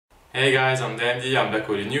Hey guys, I'm Dandy, I'm back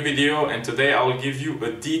with a new video, and today I will give you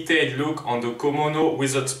a detailed look on the KOMONO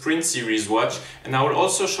Wizards Print Series watch, and I will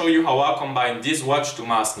also show you how I combine this watch to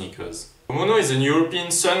my sneakers. KOMONO is an European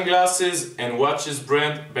sunglasses and watches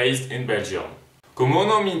brand based in Belgium.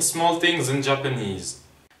 KOMONO means small things in Japanese.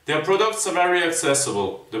 Their products are very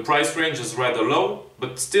accessible, the price range is rather low,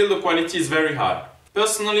 but still the quality is very high.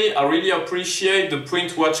 Personally, I really appreciate the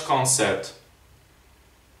print watch concept.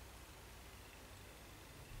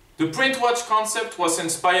 The print watch concept was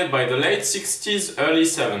inspired by the late 60s, early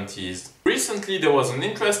 70s. Recently there was an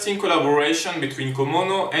interesting collaboration between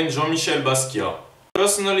KOMONO and Jean-Michel Basquiat.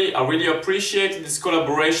 Personally, I really appreciate this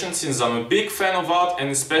collaboration since I'm a big fan of art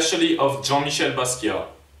and especially of Jean-Michel Basquiat.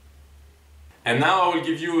 And now I will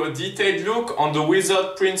give you a detailed look on the Wizards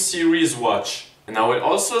Print Series watch. And I will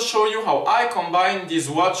also show you how I combine this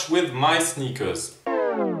watch with my sneakers.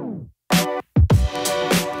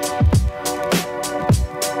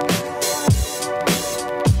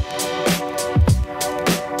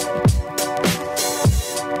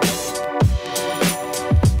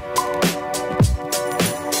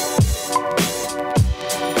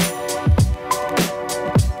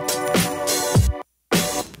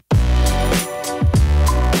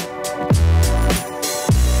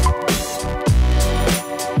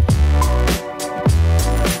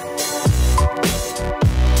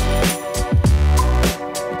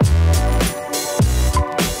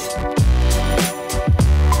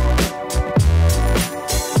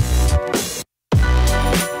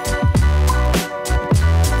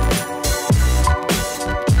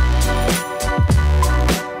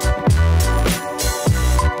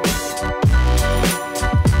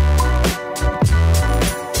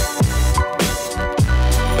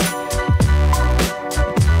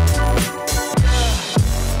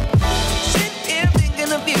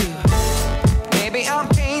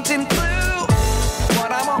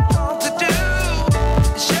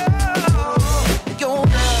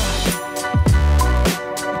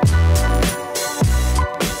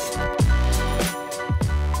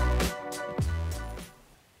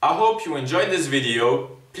 I hope you enjoyed this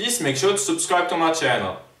video. Please make sure to subscribe to my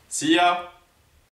channel. See ya!